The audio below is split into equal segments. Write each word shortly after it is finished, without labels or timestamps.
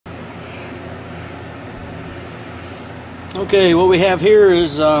Okay, what we have here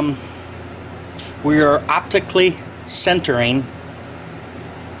is we are optically centering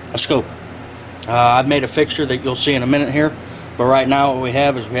a scope. I've made a fixture that you'll see in a minute here, but right now what we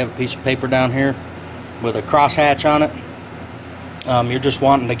have is we have a piece of paper down here with a crosshatch on it. You're just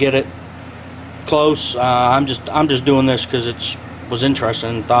wanting to get it close. I'm just doing this because it was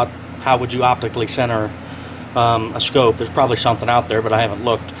interesting and thought, how would you optically center a scope? There's probably something out there, but I haven't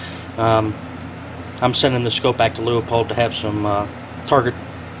looked. I'm sending the scope back to Leopold to have some target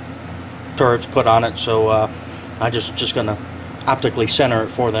turrets put on it, so I'm just going to optically center it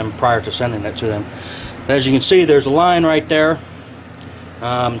for them prior to sending it to them. And as you can see, there's a line right there.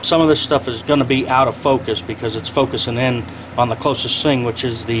 Some of this stuff is going to be out of focus because it's focusing in on the closest thing, which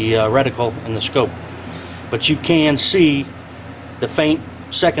is the reticle in the scope. But you can see the faint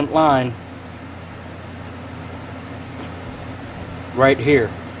second line right here.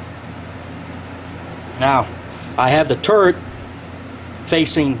 Now, I have the turret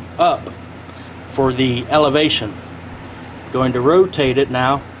facing up for the elevation. I'm going to rotate it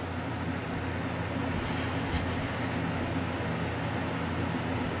now.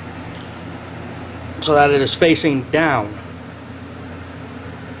 So that it is facing down.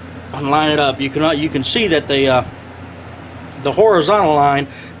 And line it up. You can see that the horizontal line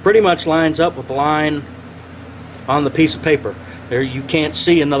pretty much lines up with the line on the piece of paper. There, you can't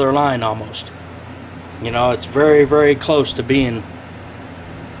see another line almost. You know, it's very, very close to being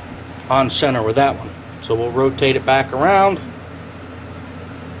on center with that one. So we'll rotate it back around.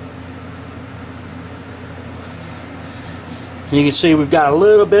 You can see we've got a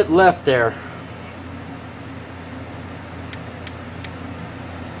little bit left there.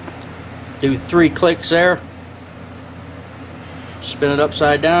 Do 3 clicks there. Spin it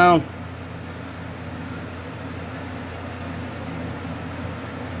upside down.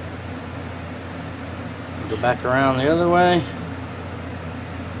 Go back around the other way.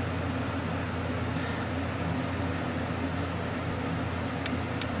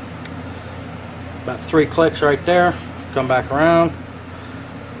 About 3 clicks right there. Come back around.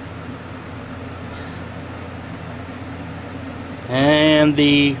 And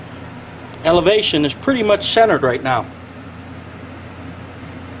the elevation is pretty much centered right now.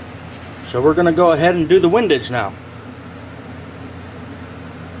 So we're going to go ahead and do the windage now.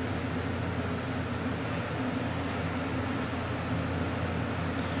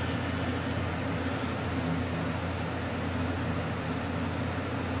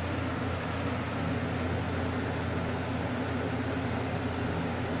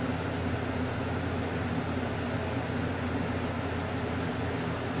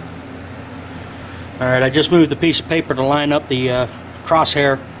 Alright, I just moved the piece of paper to line up the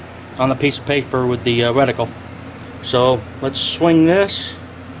crosshair on the piece of paper with the reticle. So let's swing this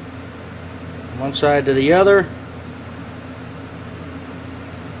from one side to the other.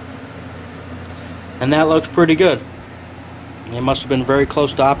 And that looks pretty good. It must have been very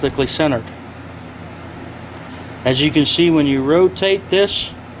close to optically centered. As you can see, when you rotate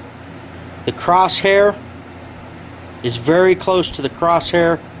this, the crosshair is very close to the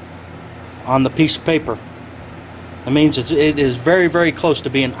crosshair on the piece of paper. That means it is very, very close to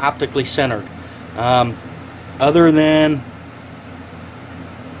being optically centered. Other than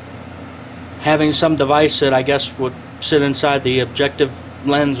having some device that I guess would sit inside the objective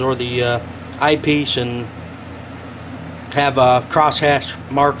lens or the eyepiece and have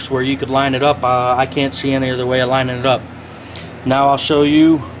crosshatch marks where you could line it up, I can't see any other way of lining it up. Now I'll show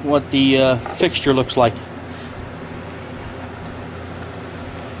you what the fixture looks like.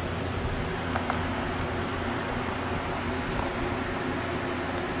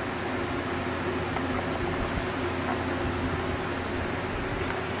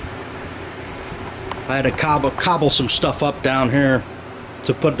 I had to cobble some stuff up down here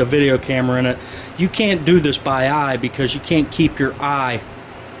to put the video camera in it. You can't do this by eye because you can't keep your eye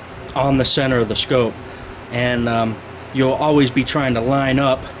on the center of the scope, and you'll always be trying to line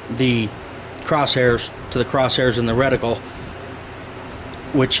up the crosshairs to the crosshairs in the reticle,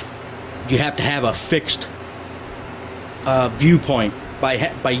 which you have to have a fixed viewpoint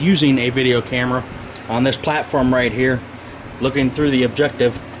by using a video camera on this platform right here, looking through the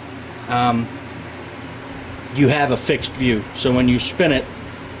objective. You have a fixed view, so when you spin it,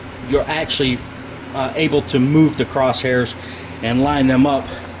 you're actually able to move the crosshairs and line them up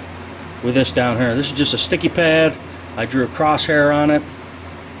with this down here. This is just a sticky pad. I drew a crosshair on it.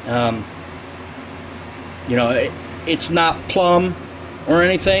 You know, it's not plumb or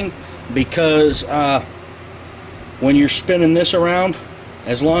anything because when you're spinning this around,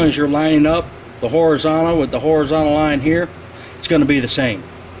 as long as you're lining up the horizontal with the horizontal line here, it's going to be the same.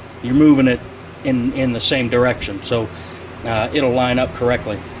 You're moving it in the same direction. So it'll line up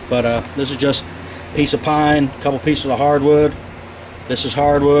correctly. But this is just a piece of pine, a couple pieces of hardwood. This is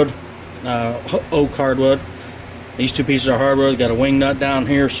hardwood, oak hardwood. These two pieces are hardwood. Got a wing nut down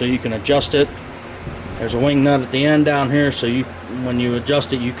here so you can adjust it. There's a wing nut at the end down here, so when you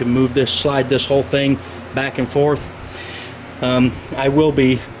adjust it, you can move this, slide this whole thing back and forth. I will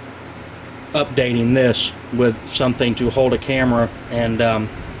be updating this with something to hold a camera and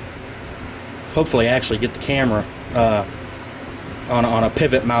hopefully actually get the camera on a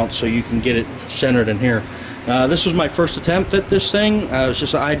pivot mount so you can get it centered in here. This was my first attempt at this thing. It was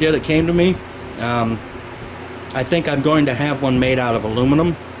just an idea that came to me. I think I'm going to have one made out of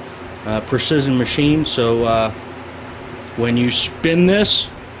aluminum, precision machine, so when you spin this,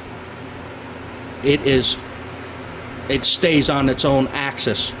 it stays on its own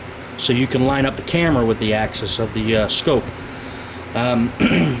axis, so you can line up the camera with the axis of the scope.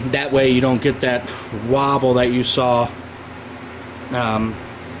 That way you don't get that wobble that you saw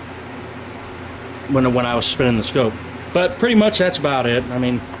when I was spinning the scope. But pretty much that's about it. I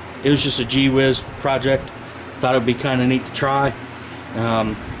mean, it was just a gee whiz project. Thought it would be kind of neat to try.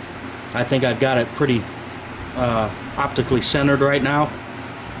 I think I've got it pretty optically centered right now,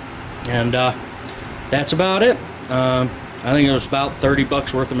 and that's about it. I think it was about 30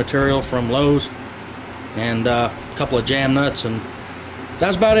 bucks worth of material from Lowe's and a couple of jam nuts, and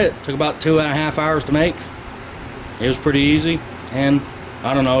that's about it. Took about 2.5 hours to make. It was pretty easy, and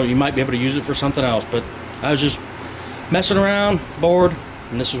I don't know, you might be able to use it for something else, but I was just messing around, bored,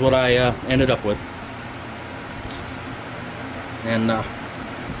 and this is what I ended up with. And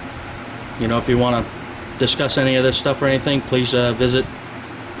you know, if you want to discuss any of this stuff or anything, please visit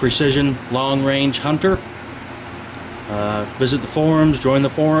Precision Long Range Hunter. Visit the forums, join the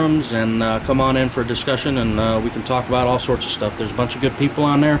forums, and come on in for a discussion, and we can talk about all sorts of stuff. There's a bunch of good people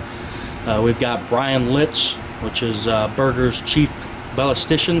on there. We've got Brian Litz, which is Berger's chief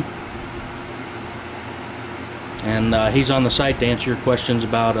ballistician, and he's on the site to answer your questions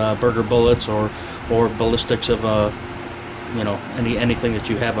about Berger bullets or ballistics of you know, anything that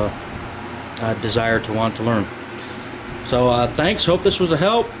you have a desire to want to learn. So thanks, hope this was a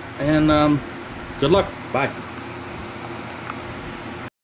help, and good luck. Bye.